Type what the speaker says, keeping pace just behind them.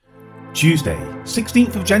Tuesday,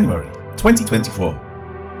 16th of January,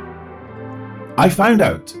 2024. I found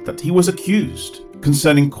out that he was accused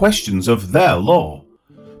concerning questions of their law,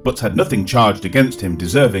 but had nothing charged against him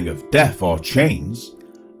deserving of death or chains.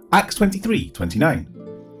 Acts 23:29.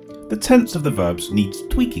 The tense of the verbs needs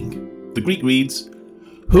tweaking. The Greek reads,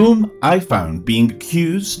 whom I found being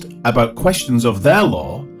accused about questions of their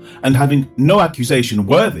law and having no accusation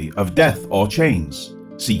worthy of death or chains.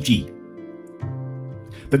 CG.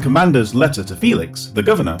 The commander's letter to Felix, the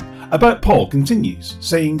governor, about Paul continues,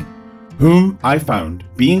 saying, whom I found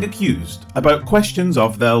being accused about questions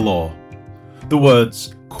of their law. The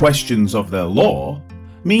words questions of their law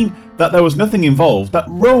mean that there was nothing involved that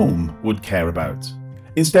Rome would care about.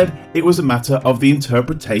 Instead, it was a matter of the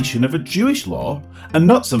interpretation of a Jewish law and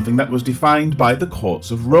not something that was defined by the courts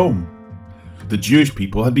of Rome. The Jewish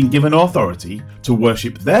people had been given authority to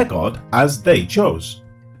worship their God as they chose.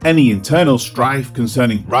 Any internal strife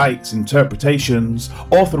concerning rites, interpretations,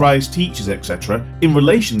 authorized teachers, etc. in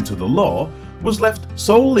relation to the law was left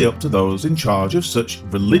solely up to those in charge of such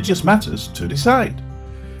religious matters to decide.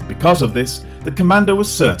 Because of this, the commander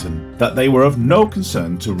was certain that they were of no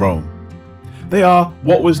concern to Rome. They are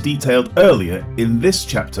what was detailed earlier in this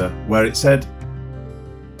chapter, where it said,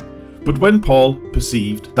 but when Paul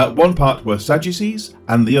perceived that one part were Sadducees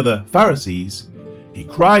and the other Pharisees, he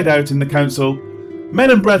cried out in the council, men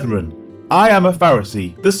and brethren, I am a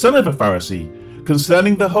Pharisee, the son of a Pharisee.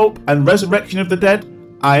 Concerning the hope and resurrection of the dead,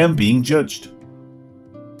 I am being judged.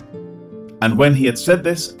 And when he had said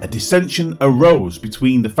this, a dissension arose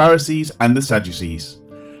between the Pharisees and the Sadducees,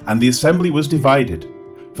 and the assembly was divided.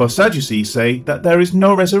 For Sadducees say that there is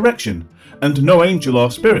no resurrection, and no angel or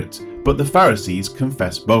spirit, but the Pharisees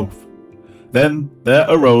confess both. Then there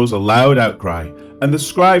arose a loud outcry, and the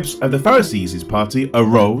scribes of the Pharisees' party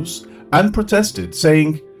arose and protested,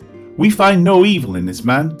 saying, we find no evil in this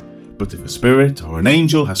man, but if a spirit or an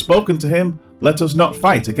angel has spoken to him, let us not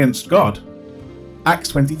fight against God.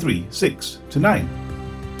 Acts 23:6-9.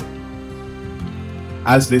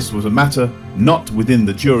 As this was a matter not within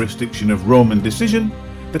the jurisdiction of Roman decision,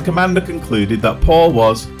 the commander concluded that Paul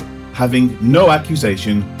was having no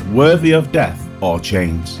accusation worthy of death or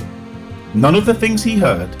chains. None of the things he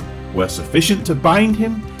heard were sufficient to bind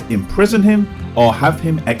him, imprison him, or have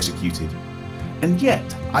him executed. And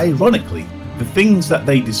yet, ironically, the things that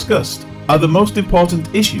they discussed are the most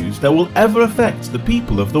important issues that will ever affect the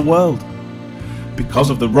people of the world. Because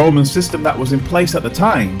of the Roman system that was in place at the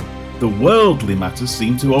time, the worldly matters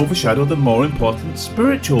seemed to overshadow the more important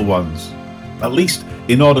spiritual ones, at least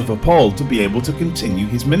in order for Paul to be able to continue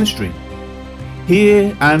his ministry.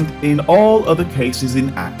 Here and in all other cases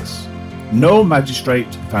in Acts, no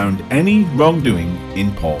magistrate found any wrongdoing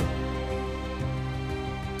in Paul.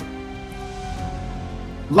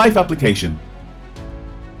 Life application.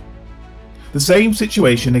 The same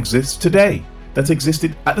situation exists today that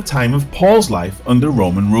existed at the time of Paul's life under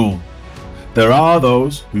Roman rule. There are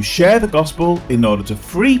those who share the gospel in order to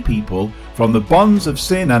free people from the bonds of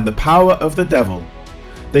sin and the power of the devil.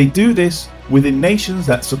 They do this within nations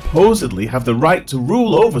that supposedly have the right to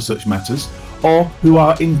rule over such matters, or who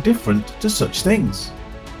are indifferent to such things.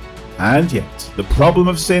 And yet, the problem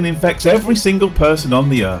of sin infects every single person on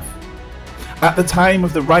the earth. At the time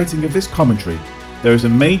of the writing of this commentary, there is a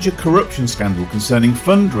major corruption scandal concerning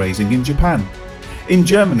fundraising in Japan. In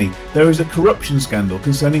Germany, there is a corruption scandal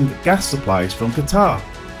concerning gas supplies from Qatar.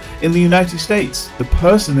 In the United States, the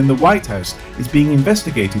person in the White House is being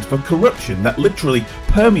investigated for corruption that literally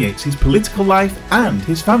permeates his political life and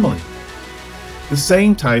his family. The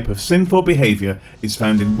same type of sinful behavior is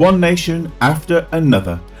found in one nation after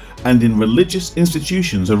another, and in religious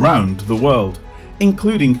institutions around the world,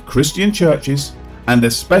 including Christian churches and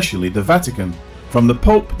especially the Vatican, from the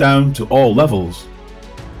Pope down to all levels.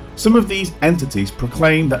 Some of these entities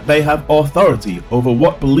proclaim that they have authority over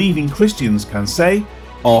what believing Christians can say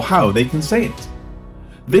or how they can say it.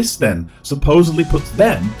 This then supposedly puts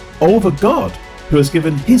them over God, who has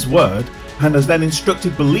given his word and has then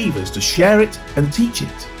instructed believers to share it and teach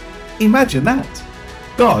it. Imagine that.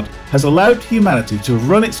 God has allowed humanity to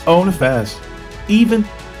run its own affairs, even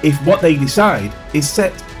if what they decide is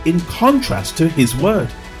set in contrast to his word.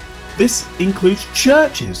 This includes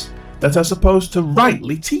churches that are supposed to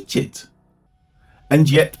rightly teach it. And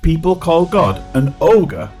yet people call God an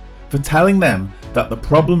ogre for telling them that the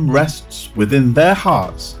problem rests within their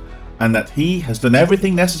hearts and that he has done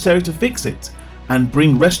everything necessary to fix it and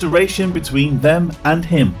bring restoration between them and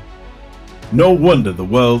him. No wonder the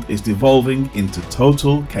world is devolving into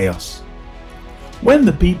total chaos. When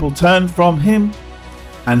the people turn from him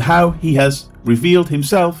and how he has revealed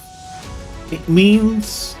himself, it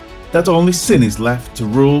means that only sin is left to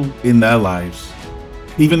rule in their lives.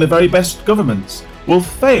 Even the very best governments will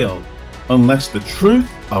fail unless the truth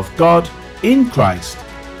of God in Christ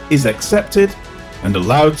is accepted and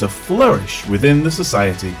allowed to flourish within the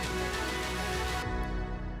society.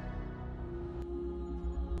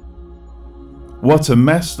 What a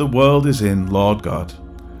mess the world is in, Lord God.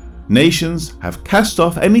 Nations have cast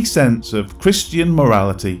off any sense of Christian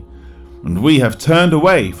morality, and we have turned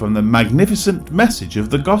away from the magnificent message of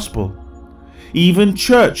the gospel. Even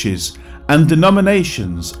churches and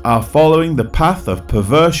denominations are following the path of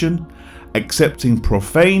perversion, accepting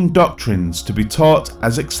profane doctrines to be taught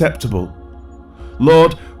as acceptable.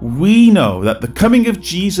 Lord, we know that the coming of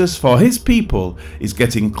Jesus for his people is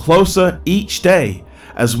getting closer each day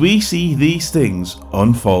as we see these things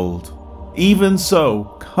unfold. Even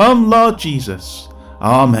so, come Lord Jesus.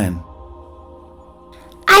 Amen.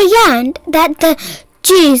 I learned that the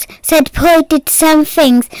Jews said Paul did some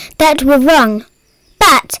things that were wrong,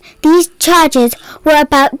 but these charges were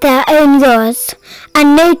about their own laws,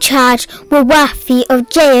 and no charge were worthy of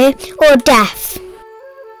jail or death.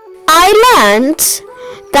 I learned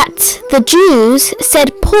that the Jews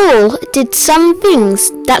said Paul did some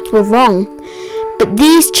things that were wrong, but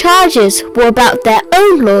these charges were about their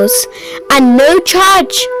own laws, and no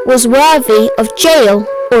charge was worthy of jail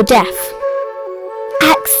or death.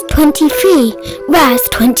 Acts 23, verse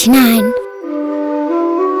 29.